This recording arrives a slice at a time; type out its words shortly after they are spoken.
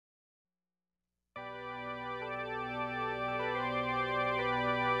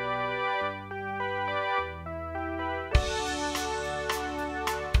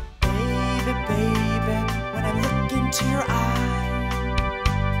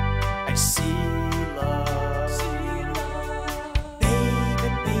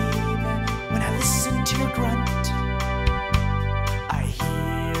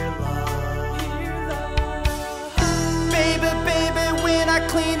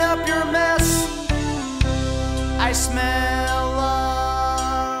clean up your mess. I smell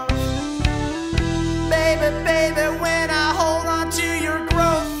love. Baby, baby, when I hold on to your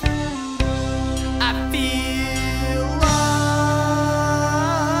growth, I feel love.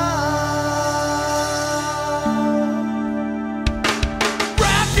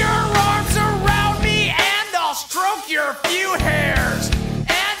 Wrap your arms around me and I'll stroke your few hairs,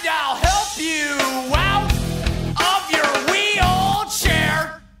 and I'll help you out of your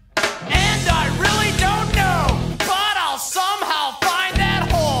wheelchair. And I really don't know, but I'll somehow find that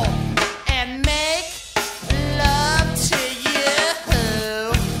hole and make love to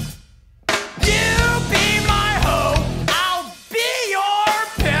you. You be my hoe, I'll be your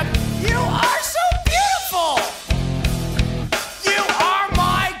pimp. You are so beautiful. You are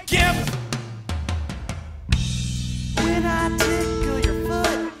my gift. When I tickle your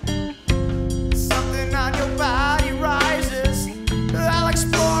foot, something on your body rises. I'll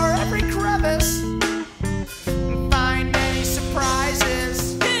explore every crevice and find many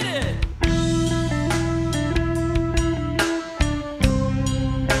surprises. Hit it!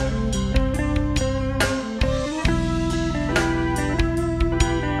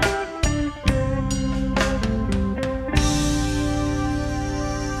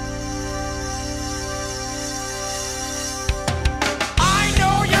 I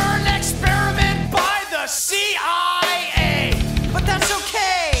know you're an experiment by the CIA, but that's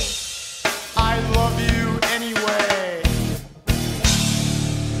okay. I love you anyway.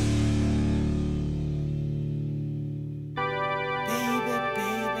 Baby,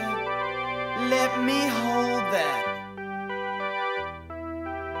 baby, let me hold that.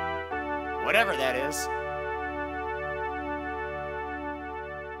 Whatever that is.